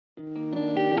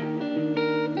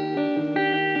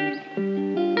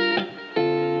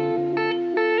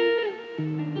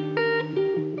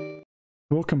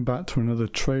welcome back to another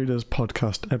Traders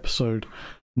Podcast episode.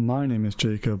 My name is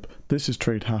Jacob. This is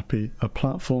TradeHappy, a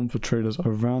platform for traders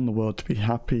around the world to be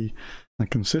happy and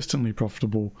consistently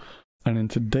profitable. And in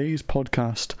today's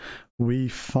podcast, we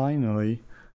finally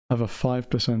have a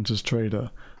 5%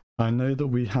 trader. I know that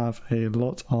we have a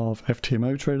lot of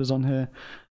FTMO traders on here,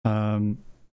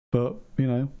 but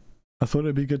I thought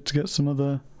it'd be good to get some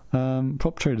other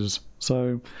prop traders.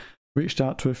 So reached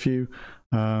out to a few,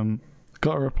 got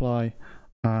a reply,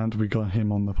 and we got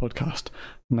him on the podcast.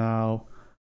 Now,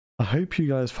 I hope you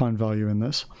guys find value in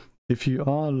this. If you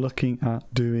are looking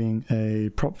at doing a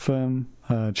prop firm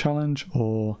challenge,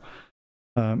 or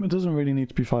it doesn't really need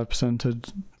to be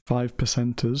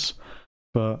 5%ers,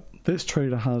 but this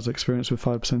trader has experience with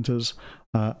 5%ers,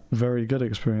 very good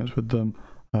experience with them.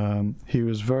 He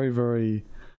was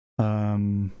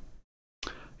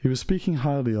he was speaking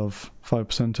highly of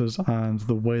 5%ers and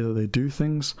the way that they do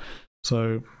things.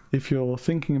 So if you're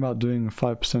thinking about doing a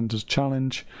 5%ers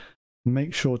challenge,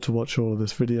 make sure to watch all of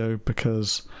this video,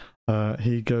 because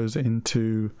he goes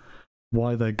into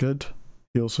why they're good.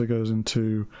 He also goes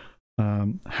into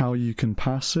how you can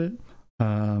pass it,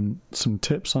 some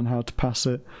tips on how to pass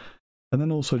it, and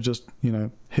then also just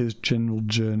his general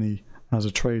journey as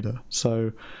a trader.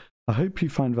 So I hope you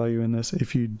find value in this.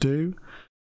 If you do,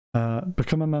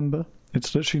 become a member.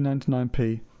 It's literally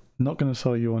 99p. Not going to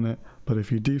sell you on it, but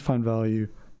if you do find value,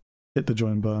 hit the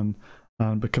join button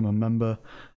and become a member.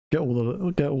 Get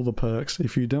all the perks.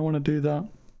 If you don't want to do that,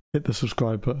 hit the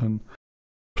subscribe button.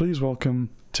 Please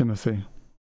welcome Timothy.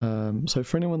 So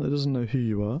for anyone that doesn't know who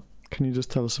you are, can you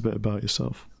just tell us a bit about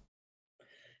yourself?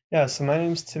 Yeah, so my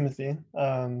name's Timothy.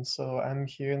 So I'm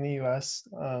here in the US.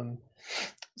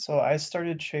 So I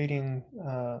started trading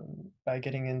by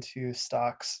getting into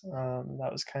stocks. That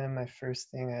was kind of my first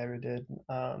thing I ever did.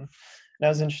 And I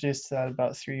was introduced to that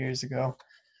about 3 years ago.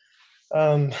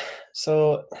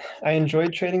 So I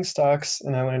enjoyed trading stocks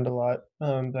and I learned a lot,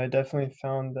 but I definitely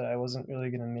found that I wasn't really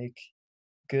going to make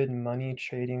good money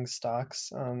trading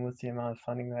stocks with the amount of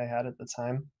funding that I had at the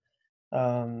time.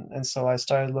 And so I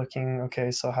started looking,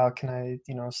 okay, so how can I,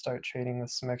 start trading with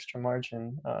some extra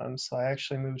margin? So I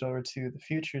actually moved over to the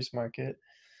futures market.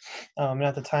 And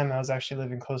at the time I was actually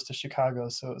living close to Chicago,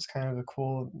 so it was kind of a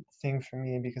cool thing for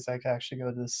me because I could actually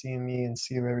go to the CME and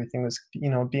see where everything was,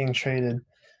 being traded.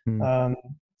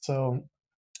 So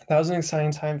that was an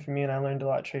exciting time for me, and I learned a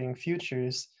lot trading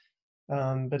futures.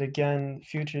 But again,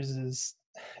 futures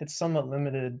it's somewhat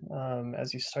limited.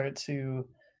 As you start to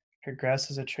progress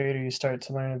as a trader, you start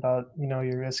to learn about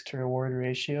your risk to reward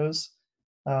ratios,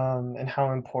 and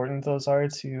how important those are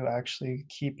to actually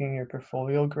keeping your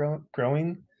portfolio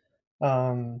growing.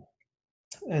 And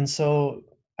so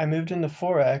I moved into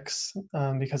Forex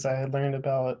because I had learned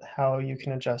about how you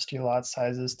can adjust your lot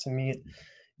sizes to meet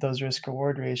those risk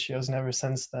reward ratios. And ever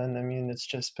since then, I mean, it's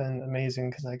just been amazing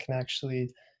because I can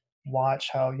actually watch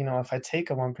how, if I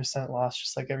take a 1% loss,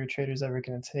 just like every trader's ever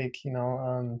going to take,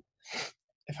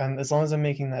 as long as I'm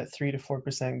making that 3 to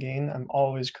 4% gain, I'm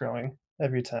always growing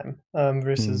every time.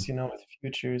 Versus, with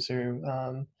futures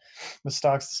or with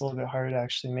stocks, it's a little bit harder to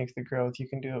actually make the growth. You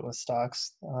can do it with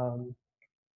stocks.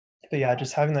 But yeah,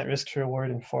 just having that risk to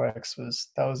reward in Forex was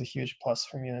a huge plus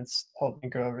for me, and it's helped me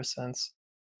grow ever since.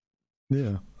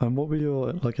 Yeah, and what were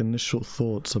your initial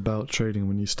thoughts about trading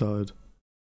when you started?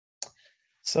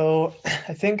 So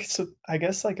I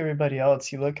guess like everybody else,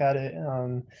 you look at it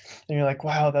and you're like,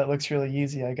 wow, that looks really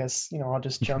easy. I guess, I'll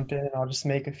just jump in and I'll just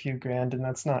make a few grand, and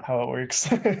that's not how it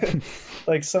works.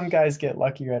 Like some guys get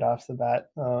lucky right off the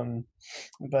bat.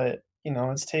 But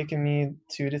it's taken me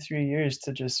 2 to 3 years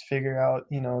to just figure out,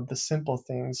 the simple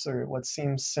things, or what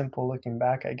seems simple looking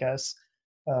back, I guess.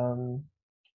 Um,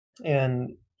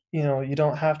 and you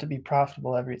don't have to be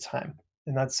profitable every time.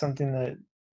 And that's something that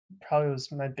probably was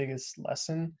my biggest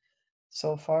lesson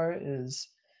so far, is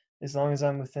as long as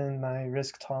I'm within my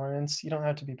risk tolerance, you don't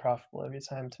have to be profitable every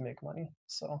time to make money.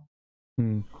 So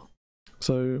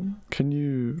So can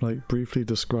you briefly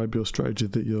describe your strategy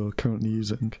that you're currently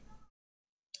using?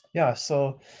 yeah,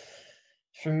 so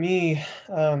for me,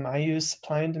 I use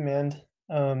supply and demand.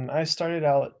 I started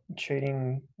out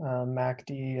trading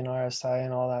MACD and RSI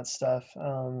and all that stuff,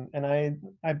 and I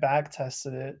back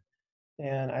tested it,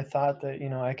 and I thought that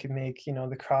I could make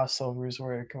the crossovers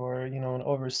work, or an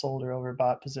oversold or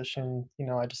overbought position.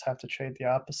 I just have to trade the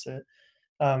opposite.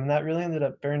 And that really ended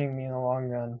up burning me in the long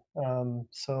run.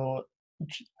 So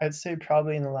I'd say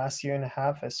probably in the last year and a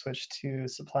half, I switched to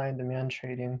supply and demand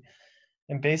trading,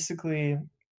 and basically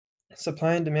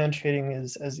supply and demand trading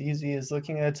is as easy as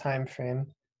looking at a time frame,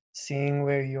 seeing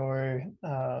where your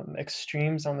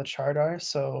extremes on the chart are.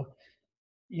 So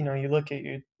you look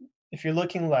at if you're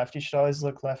looking left, you should always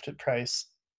look left at price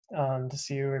to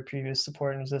see where previous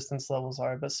support and resistance levels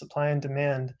are. But supply and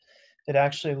demand, it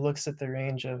actually looks at the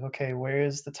range of, okay, where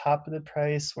is the top of the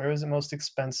price? Where was it most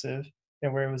expensive?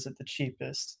 And where was it the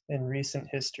cheapest in recent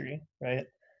history, right?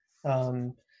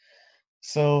 Um,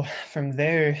 so from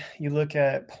there, you look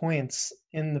at points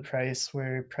in the price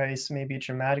where price maybe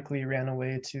dramatically ran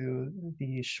away to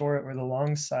the short or the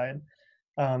long side.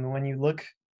 When you look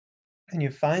and you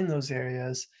find those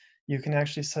areas, you can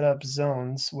actually set up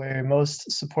zones where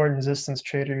most support and resistance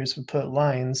traders would put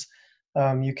lines.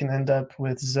 You can end up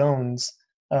with zones.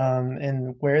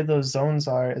 And where those zones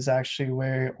are is actually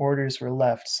where orders were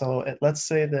left. So let's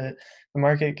say that the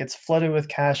market gets flooded with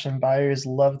cash and buyers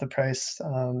love the price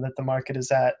that the market is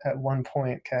at one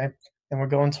point, okay? And we're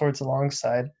going towards the long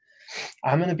side.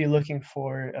 I'm going to be looking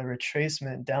for a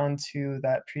retracement down to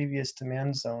that previous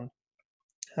demand zone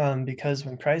because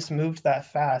when price moved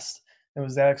that fast, it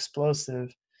was that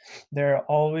explosive, there are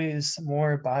always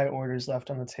more buy orders left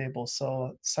on the table.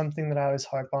 So something that I always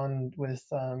harp on with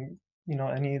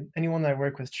anyone that I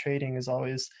work with trading is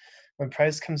always when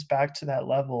price comes back to that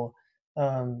level,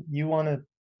 you want to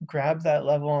grab that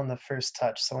level on the first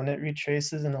touch. So when it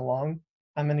retraces in a long,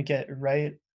 I'm going to get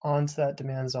right onto that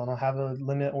demand zone. I'll have a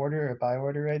limit order or a buy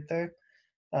order right there.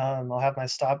 I'll have my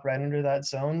stop right under that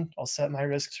zone. I'll set my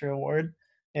risk to reward,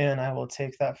 and I will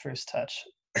take that first touch.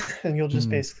 And you'll just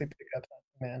basically pick up that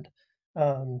demand.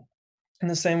 And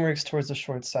the same works towards the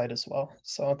short side as well.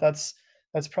 So that's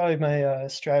probably my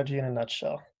strategy in a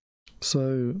nutshell.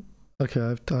 So, okay,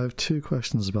 I have two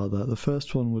questions about that. The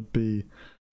first one would be,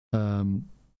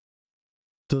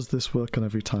 does this work on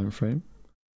every time frame?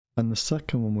 And the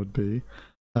second one would be,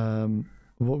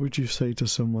 what would you say to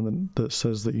someone that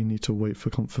says that you need to wait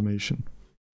for confirmation?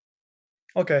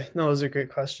 Okay, no, those are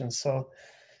great questions. So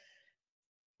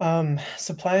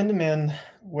supply and demand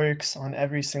works on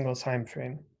every single time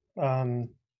frame.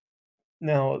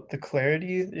 Now, the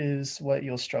clarity is what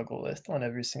you'll struggle with on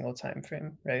every single time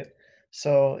frame, right?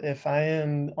 So if I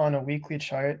am on a weekly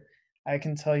chart, I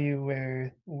can tell you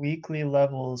where weekly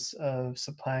levels of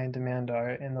supply and demand are,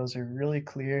 and those are really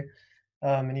clear.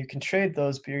 And you can trade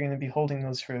those, but you're going to be holding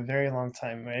those for a very long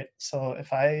time, right? So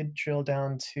if I drill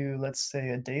down to, let's say,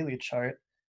 a daily chart,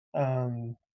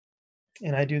 um,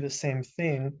 and I do the same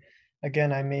thing,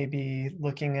 again, I may be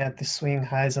looking at the swing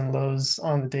highs and lows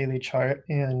on the daily chart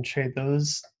and trade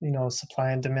those,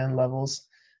 supply and demand levels.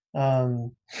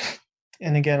 Um,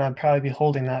 and again, I'd probably be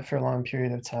holding that for a long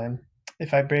period of time.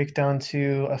 If I break down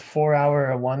to a 4 hour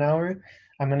or a 1 hour,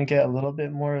 I'm going to get a little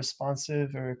bit more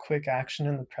responsive or quick action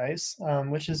in the price,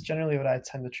 which is generally what I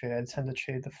tend to trade. I tend to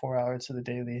trade the 4 hour to the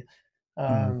daily.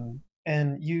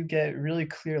 And you get really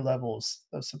clear levels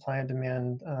of supply and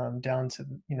demand down to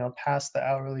past the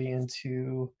hourly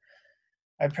into,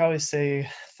 I'd probably say,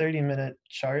 30-minute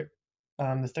chart.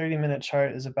 The 30-minute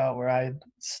chart is about where I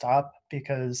stop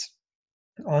because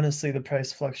honestly the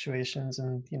price fluctuations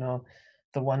and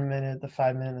the 1 minute, the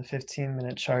 5 minute, the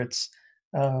 15-minute charts,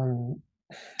 um,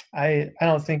 I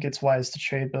don't think it's wise to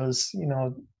trade those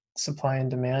supply and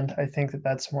demand. I think that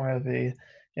that's more of a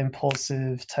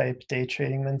impulsive type day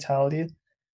trading mentality.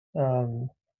 Um,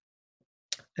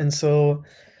 and so,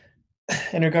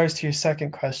 in regards to your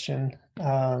second question,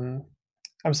 I'm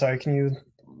sorry, can you?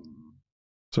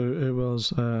 So it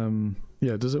was,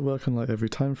 yeah, does it work on like every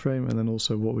time frame? And then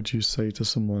also, what would you say to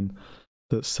someone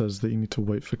that says that you need to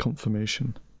wait for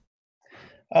confirmation?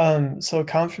 So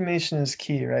confirmation is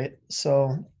key, right?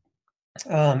 So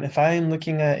if I am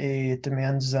looking at a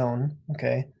demand zone,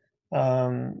 okay,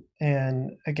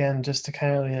 and again, just to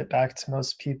kind of relate it back to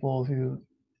most people who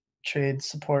trade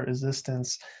support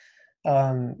resistance,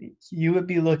 you would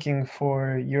be looking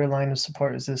for your line of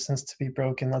support resistance to be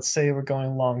broken. Let's say we're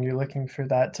going long, you're looking for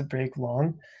that to break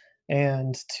long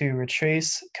and to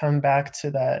retrace, come back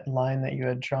to that line that you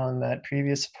had drawn, that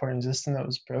previous support and resistance that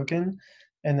was broken,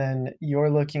 and then you're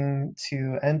looking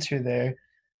to enter there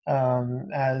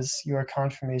as your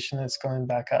confirmation that's going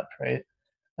back up, right?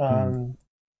 Hmm.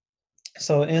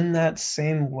 So in that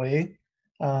same way,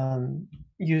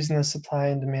 using the supply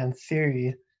and demand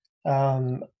theory,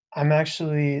 um, I'm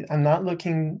not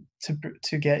looking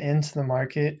to get into the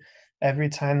market every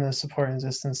time the support and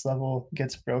resistance level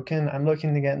gets broken. I'm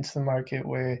looking to get into the market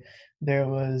where there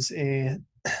was a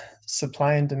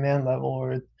supply and demand level,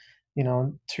 or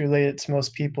to relate it to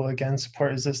most people, again,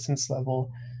 support resistance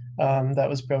level that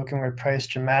was broken where price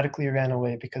dramatically ran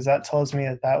away, because that tells me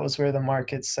that that was where the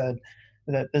market said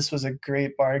that this was a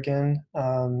great bargain.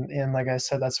 And like I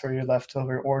said, that's where your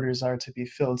leftover orders are to be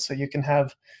filled. So you can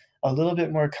have a little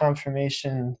bit more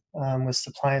confirmation with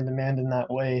supply and demand in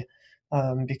that way,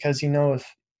 because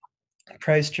if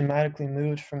price dramatically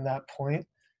moved from that point,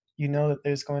 you know that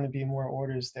there's going to be more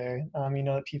orders there. You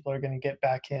know that people are going to get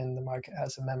back in. The market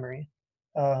has a memory.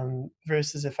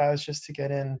 Versus if I was just to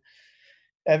get in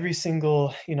every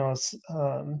single,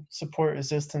 support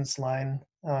resistance line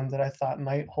that I thought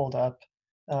might hold up.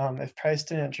 If price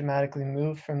didn't dramatically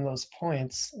move from those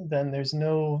points, then there's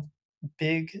no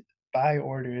big buy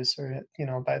orders, or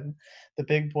by the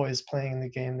big boys playing the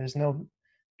game. There's no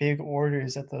big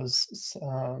orders at those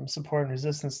support and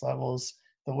resistance levels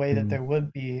the way that Mm. there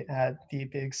would be at the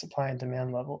big supply and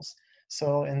demand levels.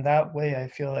 So in that way, I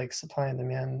feel like supply and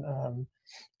demand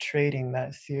trading,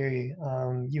 that theory,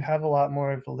 you have a lot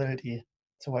more validity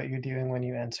to what you're doing when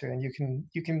you enter, and you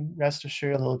can rest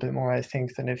assured a little bit more, I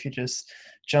think, than if you just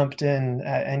jumped in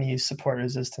at any support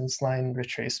resistance line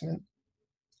retracement.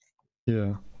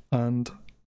 Yeah. And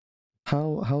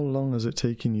how long has it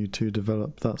taken you to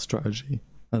develop that strategy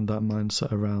and that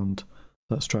mindset around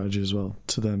that strategy as well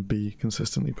to then be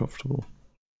consistently profitable?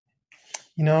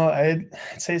 I'd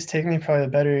say it's taken me probably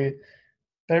a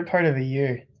better part of a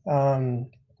year.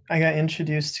 I got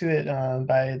introduced to it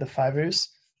by the Fivers.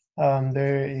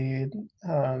 They're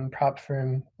a prop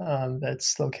firm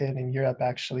that's located in Europe,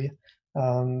 actually.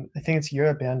 I think it's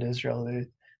Europe and Israel.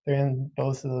 They're in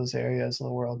both of those areas of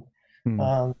the world. Mm.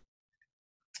 Um,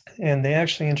 and they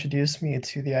actually introduced me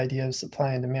to the idea of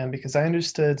supply and demand because I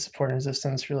understood support and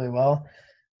resistance really well.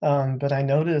 But I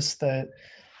noticed that,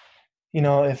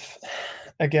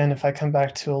 if I come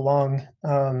back to a long,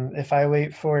 if I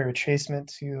wait for a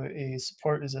retracement to a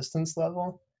support resistance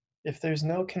level, if there's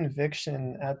no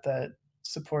conviction at that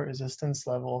support resistance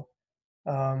level,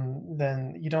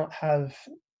 then you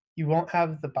won't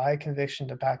have the buy conviction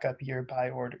to back up your buy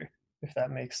order, if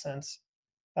that makes sense.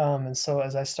 And so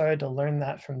as I started to learn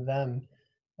that from them,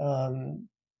 um,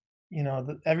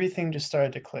 everything just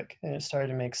started to click and it started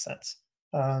to make sense.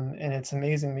 And it's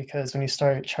amazing because when you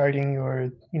start charting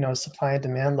your, supply and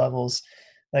demand levels,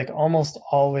 like almost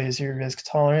always your risk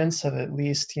tolerance of at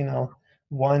least,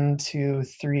 1, 2,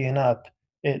 3 and up,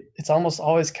 it's almost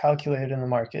always calculated in the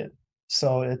market.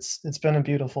 So it's been a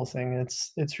beautiful thing.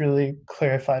 It's really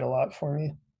clarified a lot for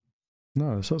me.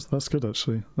 No, that's good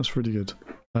actually. That's really good.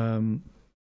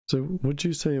 So would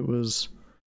you say it was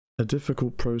a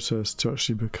difficult process to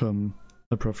actually become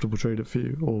a profitable trader for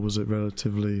you, or was it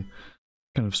relatively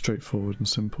kind of straightforward and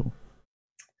simple?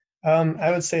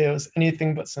 I would say it was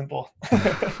anything but simple.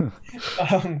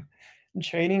 um,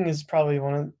 Trading is probably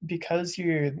because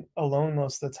you're alone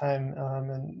most of the time,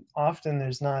 and often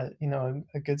there's not,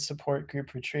 a good support group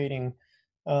for trading.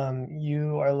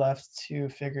 You are left to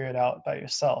figure it out by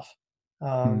yourself.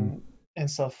 Mm.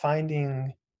 And so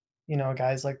finding,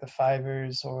 guys like the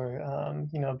Fivers, or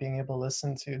being able to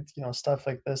listen to, stuff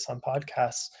like this on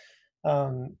podcasts.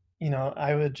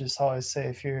 I would just always say,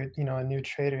 if you're, a new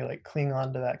trader, like, cling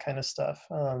on to that kind of stuff.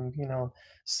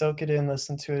 Soak it in,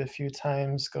 listen to it a few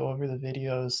times, go over the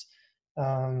videos,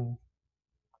 um,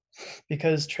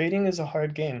 because trading is a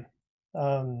hard game.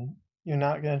 You're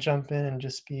not going to jump in and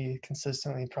just be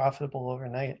consistently profitable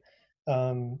overnight.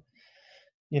 Um,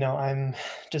 I'm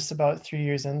just about 3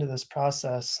 years into this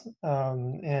process,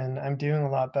 and I'm doing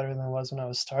a lot better than I was when I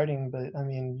was starting. But I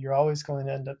mean, you're always going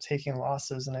to end up taking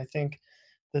losses, and I think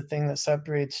the thing that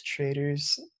separates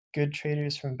traders, good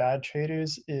traders from bad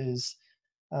traders, is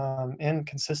and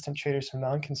consistent traders from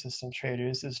non-consistent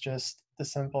traders, is just the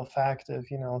simple fact of,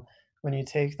 when you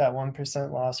take that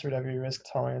 1% loss, or whatever your risk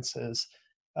tolerance is,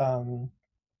 um,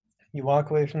 you walk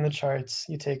away from the charts,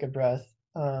 you take a breath,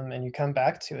 and you come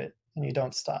back to it, and you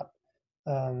don't stop.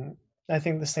 Um, I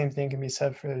think the same thing can be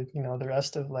said for, the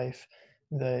rest of life.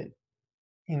 That,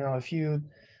 if you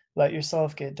let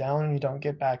yourself get down and you don't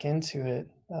get back into it,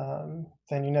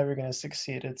 then you're never going to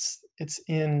succeed. It's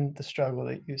in the struggle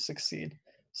that you succeed.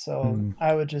 So Mm.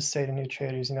 I would just say to new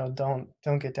traders,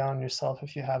 don't get down on yourself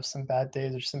if you have some bad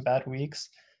days or some bad weeks.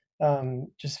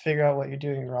 Just figure out what you're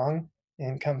doing wrong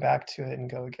and come back to it and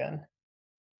go again.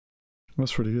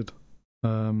 That's really good.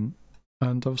 Um,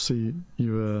 and obviously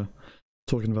you were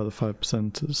talking about the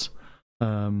 5%ers.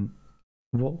 Um,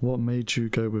 what made you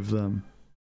go with them?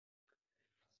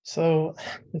 So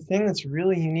the thing that's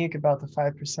really unique about the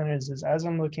 5%ers is, as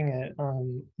I'm looking at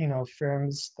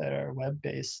firms that are web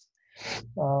based,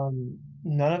 none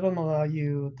of them allow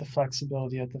you the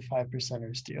flexibility that the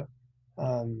 5%ers do.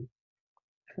 Um,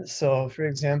 so for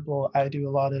example, I do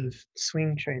a lot of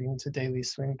swing trading to daily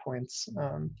swing points,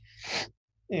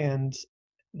 and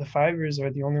the fivers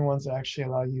are the only ones that actually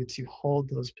allow you to hold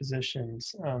those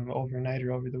positions overnight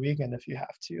or over the weekend if you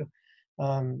have to.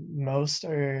 Most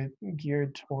are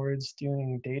geared towards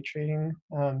doing day trading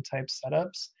type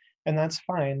setups, and that's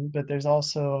fine. But there's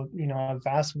also, a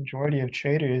vast majority of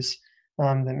traders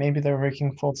that maybe they're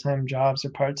working full-time jobs or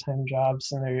part-time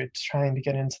jobs, and they're trying to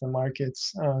get into the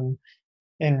markets.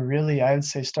 And really, I would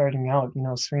say starting out,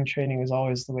 swing trading is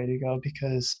always the way to go,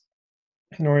 because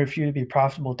in order for you to be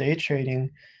profitable day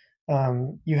trading,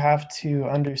 you have to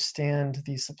understand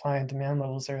the supply and demand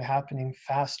levels that are happening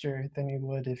faster than you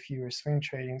would if you were swing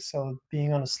trading. So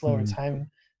being on Hmm.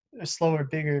 a slower,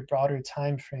 bigger, broader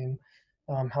time frame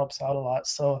helps out a lot.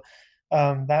 So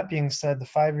that being said, the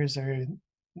fivers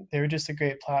they're just a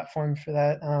great platform for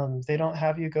that. They don't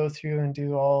have you go through and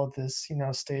do all of this,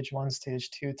 stage one, stage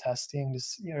two testing,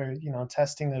 just, or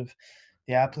testing of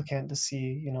the applicant to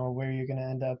see, where you're going to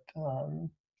end up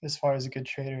as far as a good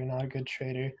trader or not a good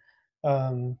trader.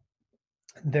 Um,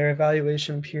 their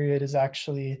evaluation period is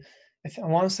actually, I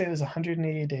want to say it was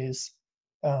 180 days.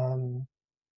 Um,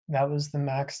 that was the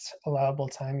max allowable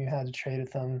time you had to trade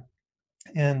with them.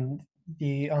 And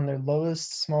on their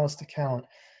lowest, smallest account,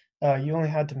 you only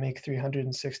had to make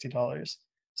 $360.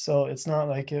 So it's not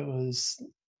like it was,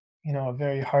 a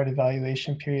very hard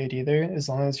evaluation period either. As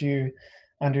long as you're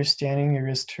understanding your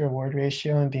risk to reward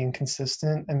ratio and being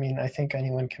consistent, I mean, I think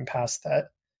anyone can pass that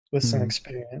with some Hmm.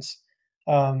 experience.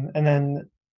 And then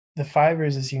the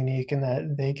fivers is unique in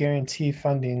that they guarantee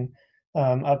funding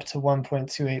up to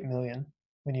 1.28 million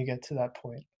when you get to that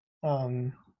point.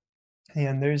 Um,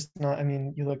 and there's not, I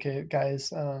mean, you look at guys,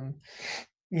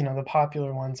 the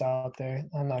popular ones out there.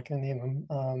 I'm not going to name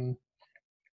them.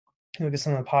 Look at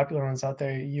some of the popular ones out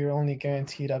there, you're only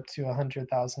guaranteed up to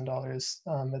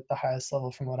 $100,000 at the highest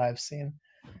level from what I've seen.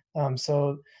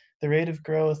 So the rate of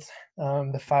growth,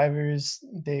 the fivers,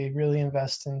 they really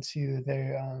invest into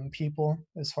their people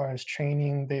as far as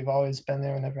training. They've always been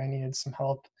there whenever I needed some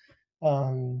help.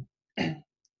 Um,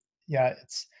 yeah,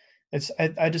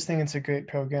 I just think it's a great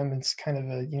program. It's kind of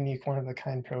a unique, one of a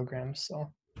kind program.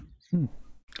 So. Hmm.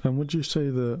 And would you say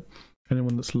that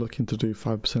anyone that's looking to do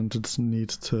 5%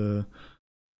 needs to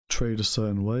trade a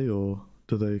certain way, or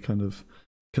do they can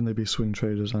they be swing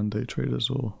traders and day traders,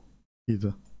 or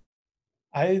either?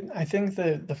 I think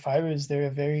that the fibers, they're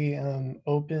a very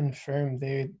open firm.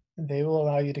 They will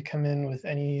allow you to come in with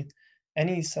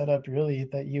any setup really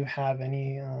that you have,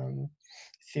 any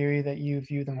theory that you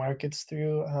view the markets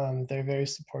through. They're very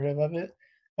supportive of it.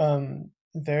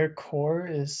 Their core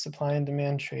is supply and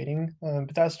demand trading,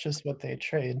 but that's just what they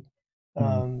trade.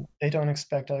 Hmm. They don't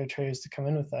expect other traders to come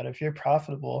in with that. If you're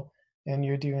profitable and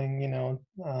you're doing, EMA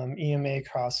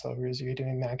crossovers, or you're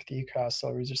doing MACD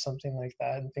crossovers or something like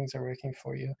that, and things are working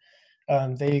for you,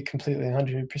 they completely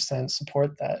 100%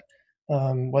 support that.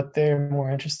 What they're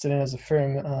more interested in as a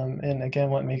firm, and again,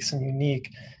 what makes them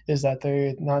unique, is that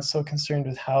they're not so concerned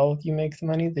with how you make the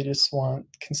money. They just want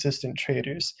consistent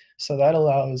traders. So that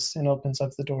allows and opens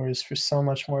up the doors for so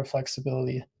much more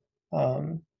flexibility.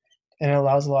 Um, and it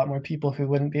allows a lot more people who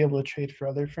wouldn't be able to trade for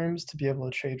other firms to be able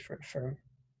to trade for a firm.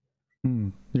 Hmm.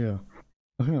 Yeah,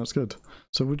 I think that's good.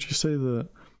 So would you say that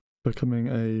becoming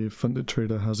a funded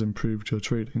trader has improved your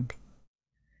trading?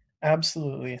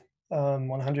 Absolutely,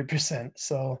 100%.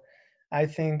 So I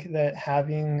think that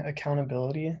having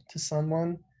accountability to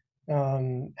someone,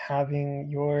 having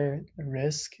your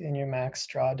risk and your max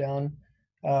drawdown,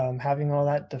 having all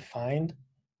that defined,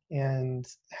 and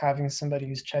having somebody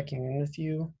who's checking in with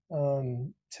you,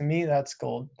 to me, that's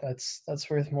gold. That's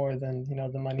worth more than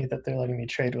the money that they're letting me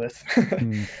trade with.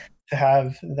 Hmm. To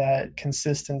have that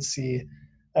consistency,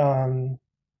 um,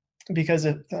 because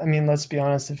I mean, let's be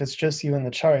honest, if it's just you in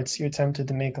the charts, you're tempted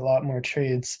to make a lot more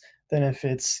trades than if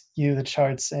it's you, the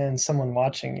charts, and someone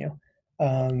watching you.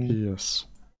 Um, Yes.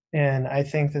 and I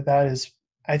think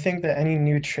that any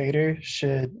new trader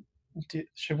should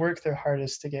work their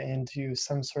hardest to get into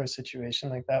some sort of situation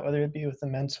like that, whether it be with a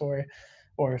mentor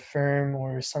or a firm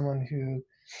or someone who,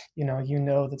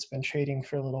 that's been trading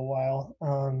for a little while.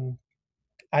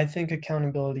 I think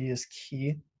accountability is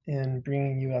key in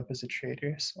bringing you up as a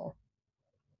trader. So.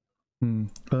 Hmm.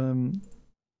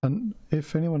 And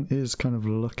if anyone is kind of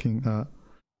looking at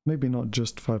maybe not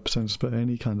just 5%, but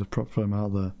any kind of prop firm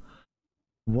out there,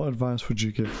 what advice would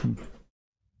you give them?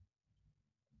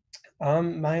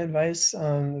 My advice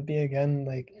would be, again,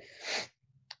 like,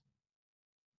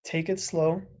 take it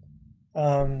slow.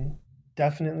 Um,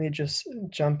 Definitely just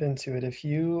jump into it. If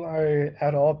you are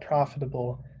at all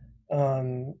profitable,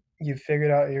 you've figured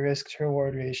out your risk to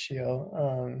reward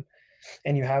ratio,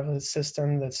 and you have a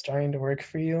system that's starting to work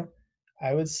for you,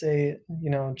 I would say,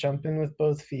 jump in with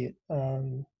both feet.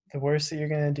 The worst that you're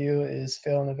going to do is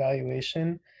fail an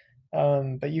evaluation,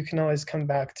 but you can always come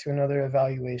back to another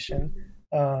evaluation.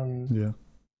 Um, Yeah.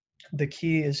 the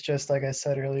key is just like I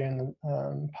said earlier in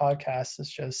the podcast, is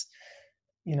just,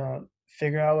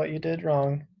 figure out what you did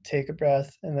wrong, take a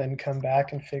breath, and then come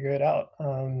back and figure it out.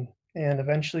 And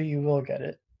eventually you will get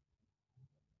it.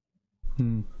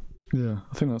 Yeah,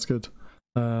 I think that's good.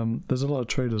 There's a lot of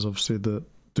traders obviously that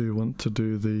do want to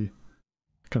do the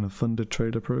kind of funded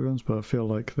trader programs, but I feel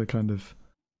like they're kind of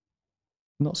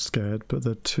not scared, but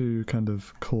they're too kind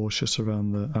of cautious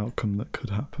around the outcome that could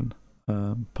happen,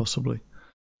 possibly.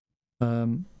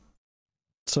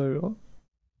 So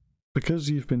because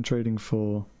you've been trading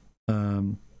for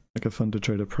like a funded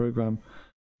trader program,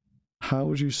 how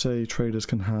would you say traders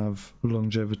can have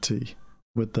longevity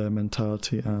with their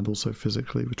mentality and also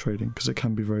physically with trading? Because it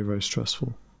can be very, very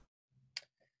stressful.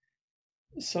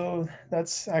 So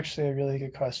that's actually a really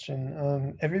good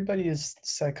question. Everybody's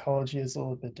psychology is a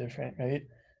little bit different, right?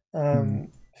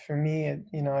 For me,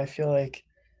 I feel like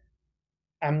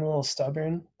I'm a little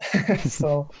stubborn.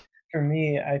 So for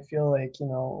me, I feel like,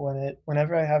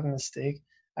 whenever I have a mistake,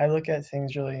 I look at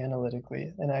things really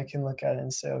analytically, and I can look at it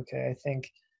and say, okay,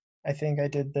 I think I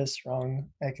did this wrong.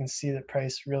 I can see that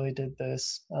price really did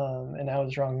this, and I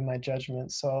was wrong in my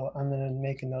judgment. So I'm going to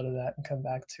make a note of that and come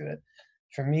back to it.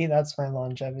 For me, that's my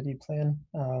longevity plan,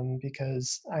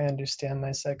 because I understand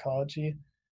my psychology.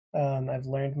 I've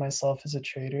learned myself as a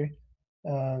trader,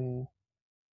 um,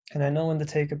 and I know when to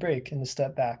take a break and to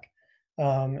step back.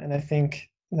 And I think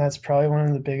that's probably one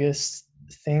of the biggest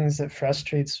things that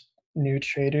frustrates new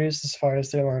traders as far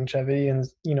as their longevity and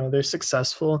they're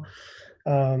successful,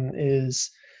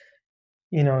 is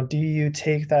do you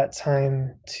take that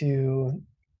time to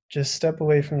just step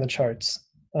away from the charts?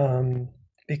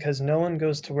 Because no one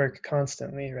goes to work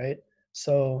constantly, right?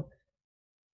 So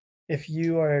if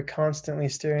you are constantly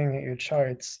staring at your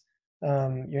charts,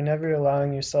 you're never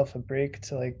allowing yourself a break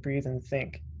to like breathe and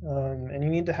think. And you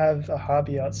need to have a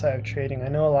hobby outside of trading. I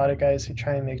know a lot of guys who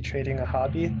try and make trading a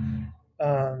hobby,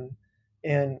 um,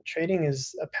 and trading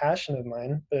is a passion of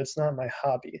mine, but it's not my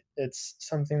hobby. It's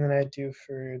something that I do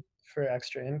for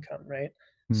extra income, right?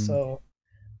 Mm. So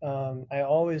I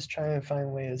always try and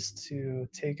find ways to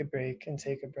take a break and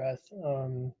take a breath.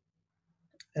 And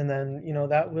then,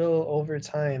 that will over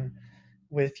time,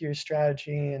 with your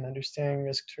strategy and understanding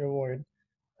risk to reward,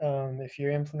 if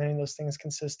you're implementing those things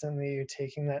consistently, you're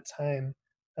taking that time,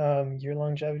 your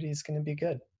longevity is going to be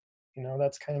good.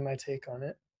 That's kind of my take on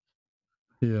it.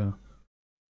 Yeah.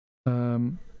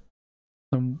 And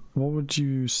what would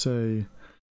you say?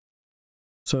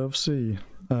 So obviously,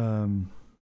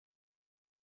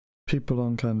 people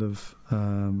on kind of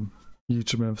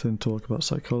YouTube and everything talk about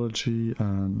psychology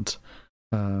and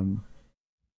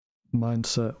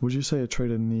mindset. Would you say a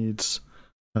trader needs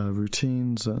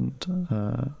routines and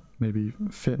maybe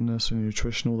fitness and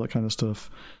nutrition, all that kind of stuff,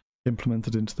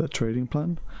 implemented into their trading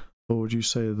plan, or would you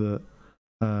say that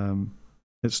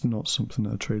it's not something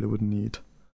that a trader would need?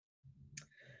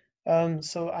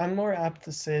 So I'm more apt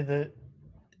to say that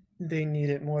they need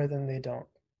it more than they don't.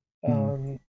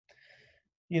 Mm.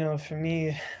 Um, for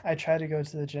me, I try to go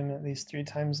to the gym at least 3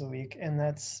 times a week, and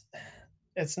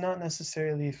it's not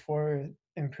necessarily for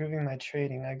improving my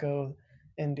trading. I go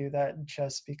and do that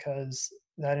just because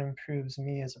that improves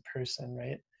me as a person,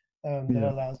 right? That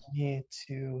Yeah. allows me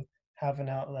to have an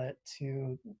outlet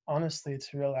to honestly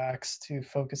to relax, to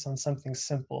focus on something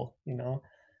simple.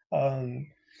 Um,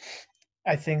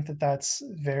 I think that that's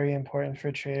very important for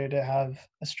a trader to have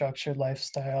a structured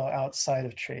lifestyle outside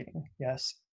of trading.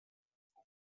 Yes.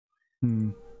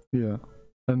 Mm. Yeah.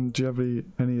 And do you have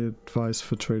any advice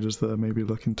for traders that are maybe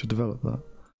looking to develop that?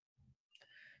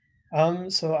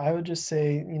 So I would just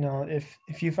say,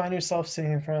 if you find yourself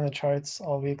sitting in front of the charts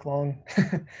all week long,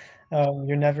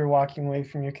 you're never walking away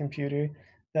from your computer,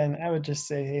 then I would just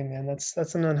say, hey man,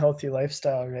 that's an unhealthy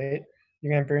lifestyle, right?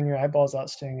 You're gonna burn your eyeballs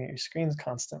out staring at your screens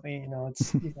constantly.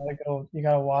 It's you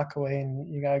gotta walk away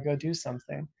and you gotta go do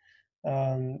something.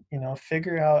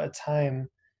 Figure out a time,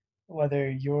 whether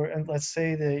you're, and let's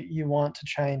say that you want to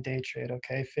try and day trade,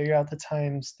 okay? Figure out the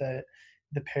times that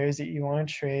the pairs that you want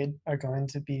to trade are going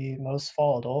to be most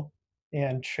volatile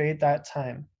and trade that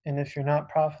time. And if you're not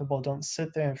profitable, don't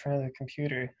sit there in front of the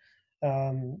computer.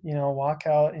 Walk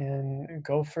out and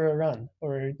go for a run,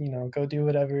 or go do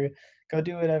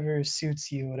whatever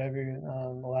suits you, whatever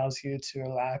allows you to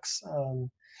relax,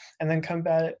 and then come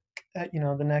back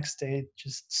the next day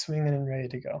just swinging and ready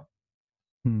to go.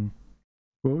 Hmm.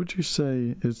 What would you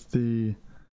say is the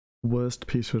worst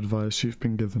piece of advice you've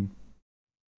been given?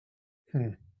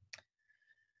 Hmm.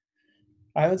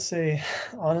 I would say,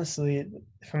 honestly,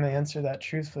 if I'm gonna answer that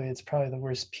truthfully, it's probably the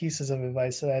worst pieces of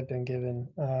advice that I've been given,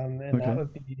 and that Okay.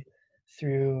 would be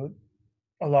through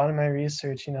a lot of my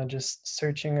research, just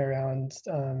searching around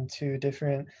to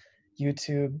different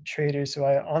YouTube traders who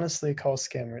I honestly call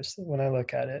scammers when I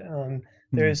look at it.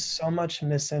 There Hmm. is so much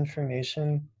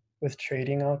misinformation with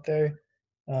trading out there.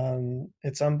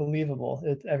 It's unbelievable.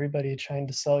 Everybody trying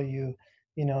to sell you,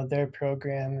 their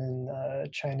program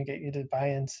and trying to get you to buy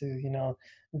into,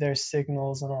 their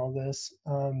signals and all this.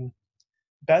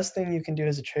 Best thing you can do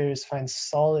as a trader is find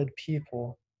solid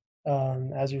people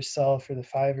as yourself or the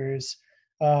fivers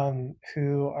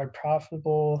who are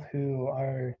profitable, who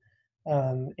are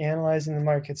analyzing the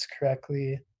markets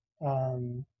correctly,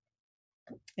 um,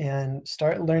 and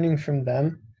start learning from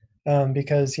them.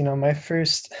 Because I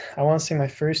want to say my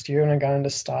first year when I got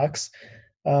into stocks,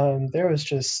 there was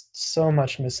just so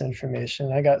much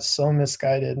misinformation. I got so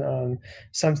misguided.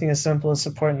 Something as simple as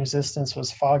support and resistance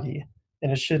was foggy,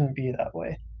 and it shouldn't be that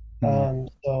way. Hmm.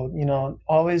 So,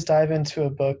 always dive into a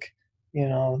book,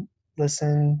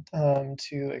 listen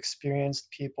to experienced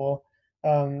people.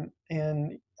 And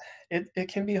it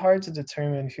can be hard to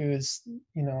determine who is,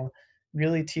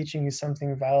 really teaching you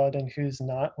something valid and who's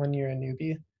not when you're a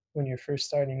newbie. When you're first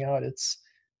starting out,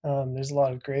 there's a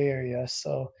lot of gray area.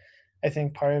 So, I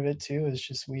think part of it too is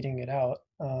just weeding it out.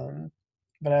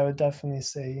 But I would definitely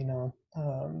say,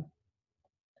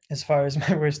 as far as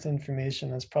my worst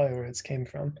information, that's probably where it's came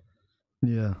from.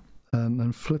 Yeah.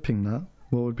 And flipping that,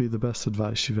 what would be the best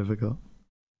advice you've ever got?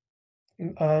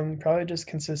 Probably just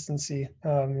consistency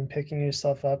and picking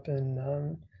yourself up,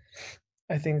 and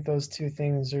I think those two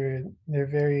things they're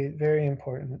very very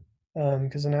important.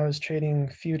 Because when I was trading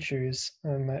futures,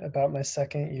 about my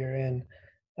second year in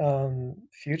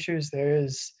futures,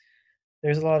 there's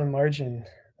a lot of margin.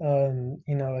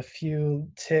 A few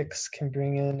ticks can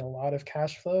bring in a lot of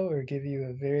cash flow or give you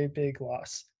a very big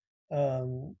loss.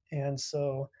 And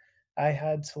so I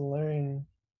had to learn,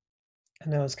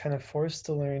 and I was kind of forced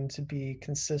to learn to be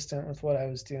consistent with what I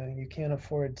was doing. You can't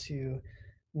afford to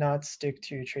not stick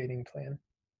to your trading plan.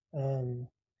 Um,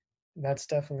 that's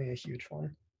definitely a huge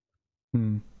one.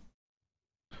 Hmm.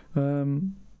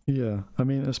 Um, yeah, I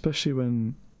mean, especially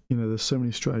when, there's so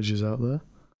many strategies out there,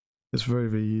 it's very,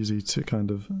 very easy to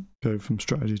kind of go from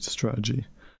strategy to strategy.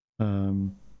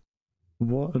 Um,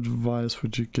 what advice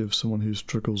would you give someone who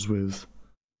struggles with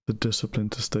the discipline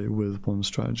to stay with one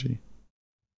strategy?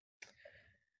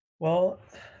 Well,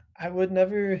 I would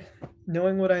never,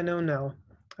 knowing what I know now,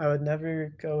 I would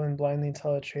never go and blindly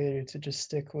tell a trader to just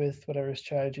stick with whatever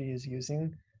strategy he's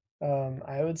using.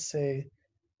 I would say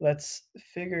let's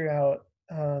figure out,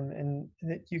 and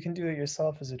you can do it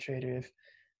yourself as a trader.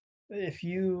 If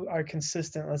you are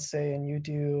consistent, let's say, and you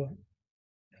do,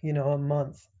 a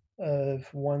month of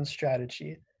one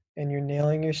strategy, and you're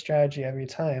nailing your strategy every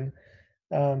time,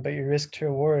 but your risk to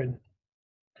reward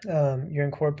you're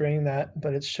incorporating that,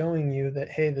 but it's showing you that,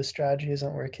 hey, the strategy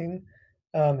isn't working.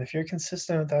 If you're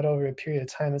consistent with that over a period of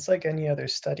time, it's like any other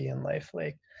study in life.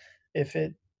 Like if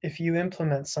it if you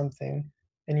implement something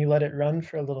and you let it run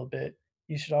for a little bit,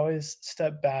 you should always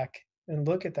step back and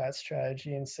look at that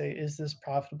strategy and say, is this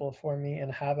profitable for me?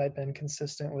 And have I been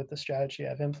consistent with the strategy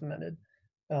I've implemented?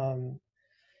 Um,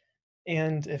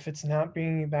 and if it's not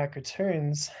bringing you back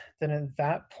returns, then at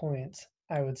that point,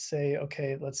 I would say,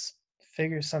 okay, let's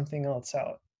figure something else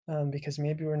out because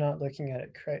maybe we're not looking at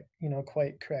it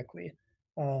quite correctly.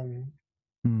 Um,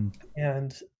 Hmm.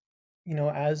 and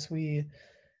as we,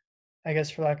 I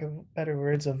guess, for lack of better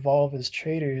words, evolve as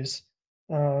traders,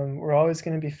 we're always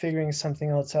going to be figuring something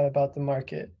else out about the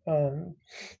market.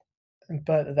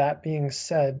 But that being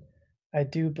said, I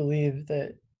do believe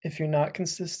that if you're not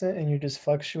consistent and you're just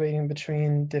fluctuating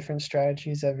between different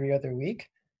strategies every other week,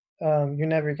 you're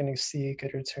never going to see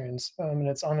good returns. And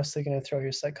it's honestly going to throw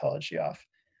your psychology off.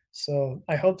 So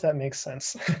I hope that makes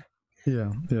sense.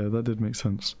 Yeah, yeah, that did make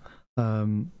sense.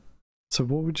 Um, so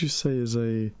what would you say is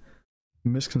a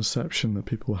misconception that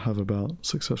people have about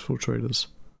successful traders?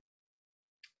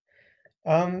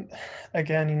 um,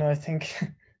 Again, I think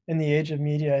in the age of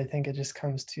media, I think it just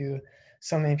comes to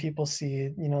so many people see,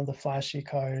 the flashy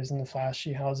cars and the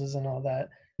flashy houses and all that.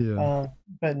 Yeah. Um,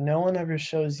 but no one ever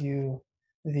shows you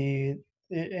the,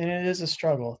 and it is a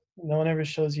struggle. No one ever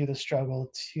shows you the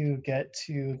struggle to get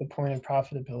to the point of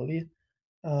profitability.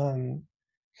 Um,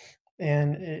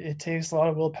 and it takes a lot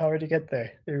of willpower to get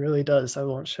there. It really does. I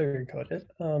won't sugarcoat it.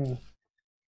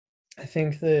 I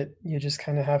think that you just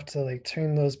kind of have to like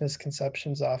turn those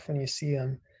misconceptions off when you see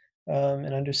them,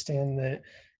 and understand that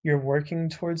you're working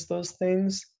towards those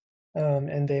things,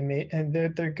 and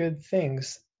they're good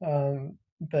things.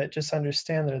 But just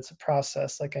understand that it's a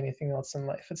process like anything else in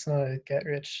life. It's not a get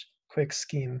rich quick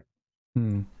scheme.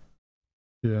 Hmm.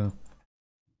 Yeah.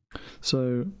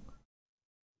 So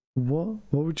What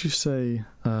would you say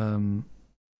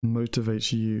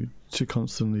motivates you to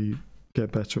constantly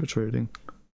get better at trading?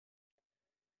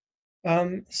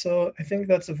 So I think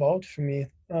that's evolved for me.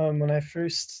 When I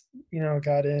first,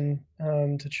 got in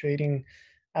to trading,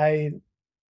 I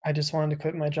I just wanted to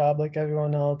quit my job like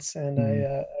everyone else, and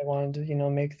Mm. I wanted to,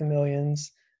 make the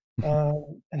millions.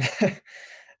 And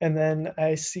and then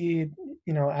I see,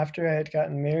 after I had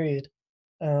gotten married,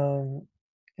 um,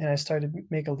 and I started to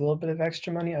make a little bit of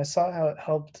extra money, I saw how it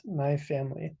helped my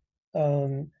family.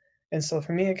 Um, and so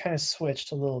for me, it kind of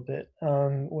switched a little bit,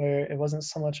 where it wasn't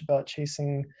so much about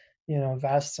chasing,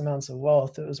 vast amounts of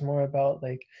wealth. It was more about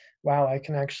like, wow, I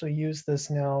can actually use this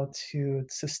now to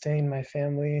sustain my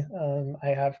family. I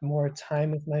have more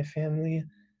time with my family.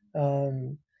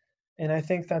 Um, and I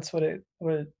think that's what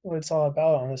it's all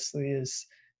about, honestly, is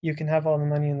you can have all the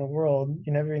money in the world,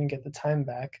 you're never gonna get the time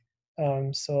back.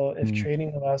 So if Mm.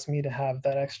 trading allows me to have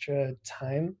that extra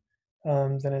time,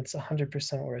 then it's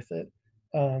 100% worth it.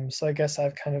 So I guess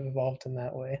I've kind of evolved in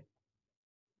that way.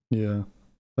 Yeah,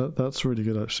 that's really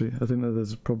good actually. I think that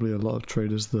there's probably a lot of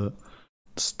traders that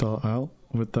start out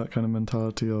with that kind of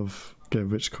mentality of get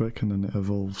rich quick, and then it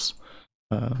evolves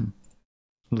um,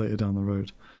 later down the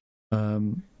road.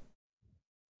 Um,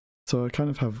 so I kind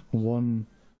of have one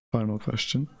final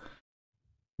question.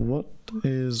 What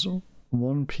is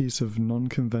one piece of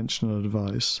non-conventional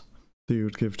advice that you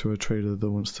would give to a trader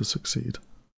that wants to succeed?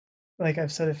 Like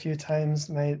I've said a few times,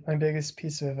 my biggest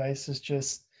piece of advice is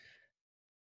just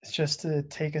to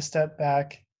take a step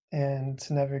back and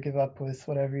to never give up with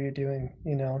whatever you're doing.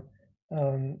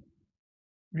 Um,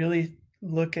 really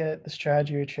look at the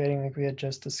strategy you're trading like we had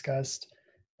just discussed.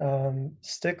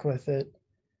 Stick with it.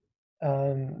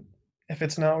 Um, if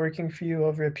it's not working for you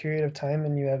over a period of time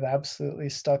and you have absolutely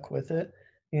stuck with it,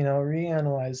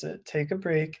 reanalyze it. Take a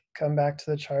break, come back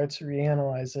to the charts,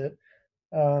 reanalyze it,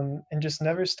 and just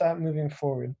never stop moving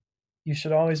forward. You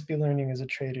should always be learning as a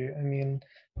trader. I mean,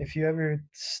 if you ever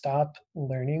stop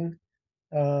learning,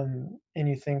 and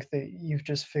you think that you've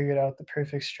just figured out the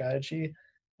perfect strategy,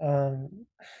 um,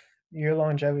 your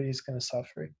longevity is going to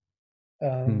suffer.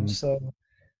 Mm. So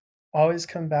always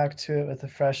come back to it with a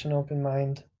fresh and open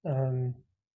mind.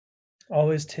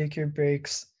 Always take your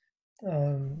breaks,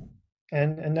 um,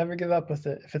 and never give up with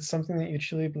it. If it's something that you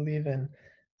truly believe in,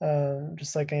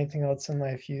 just like anything else in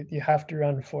life, you have to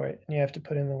run for it and you have to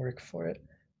put in the work for it.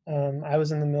 I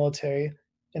was in the military,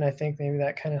 and I think maybe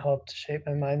that kind of helped shape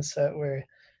my mindset where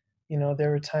there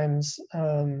were times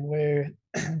where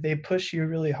they push you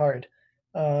really hard,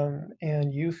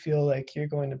 and you feel like you're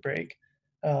going to break.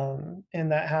 And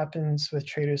that happens with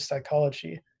traders'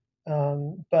 psychology.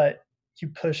 But you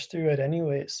push through it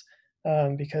anyways,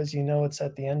 because you know it's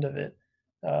at the end of it.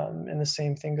 And the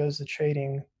same thing goes to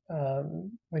trading.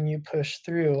 When you push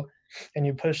through and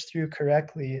you push through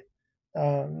correctly,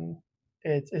 um,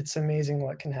 it's amazing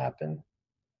what can happen.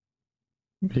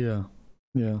 Yeah,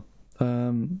 yeah.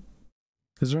 Um,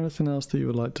 is there anything else that you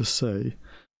would like to say?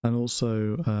 And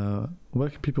also, where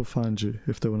can people find you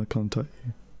if they want to contact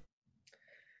you?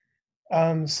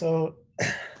 So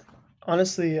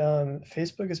honestly,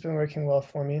 Facebook has been working well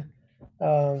for me.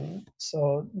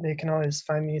 So they can always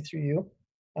find me through you.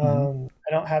 Hmm.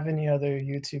 I don't have any other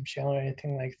YouTube channel or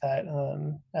anything like that.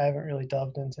 I haven't really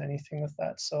delved into anything with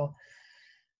that. So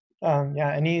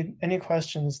yeah, any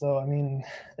questions though? I mean,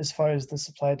 as far as the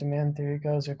supply demand theory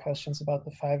goes, or questions about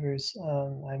the fibers,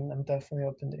 I'm definitely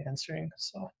open to answering.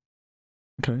 So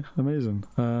Okay, amazing.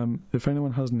 If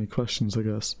anyone has any questions, I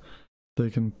guess they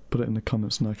can put it in the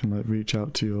comments, and I can like reach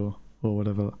out to you or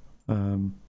whatever.